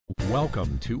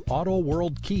Welcome to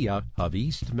AutoWorld Kia of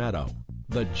East Meadow,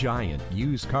 the giant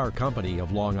used car company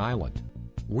of Long Island.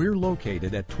 We're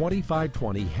located at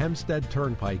 2520 Hempstead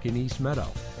Turnpike in East Meadow.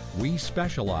 We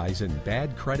specialize in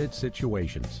bad credit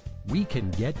situations. We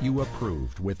can get you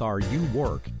approved with our You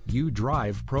Work, You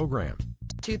Drive program.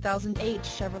 2008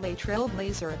 Chevrolet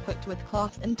TrailBlazer equipped with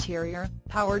cloth interior,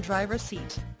 power driver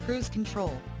seat, cruise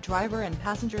control, driver and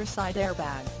passenger side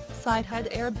airbag, side head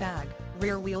airbag,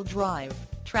 rear wheel drive,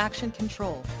 traction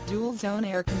control, dual zone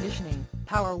air conditioning,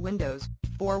 power windows,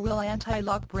 4-wheel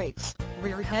anti-lock brakes,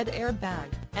 rear head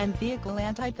airbag, and vehicle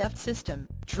anti-theft system,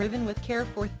 driven with care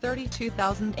for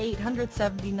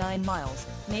 32,879 miles,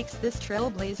 makes this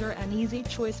TrailBlazer an easy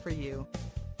choice for you.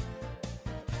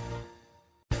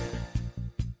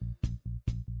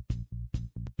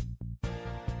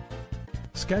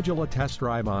 Schedule a test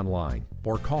drive online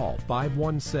or call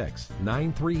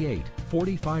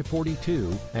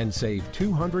 516-938-4542 and save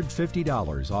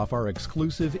 $250 off our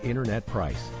exclusive internet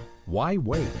price. Why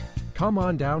wait? Come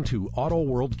on down to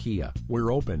AutoWorld Kia.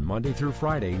 We're open Monday through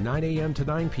Friday 9 a.m. to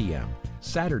 9 p.m.,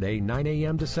 Saturday 9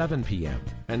 a.m. to 7 p.m.,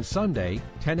 and Sunday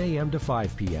 10 a.m. to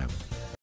 5 p.m.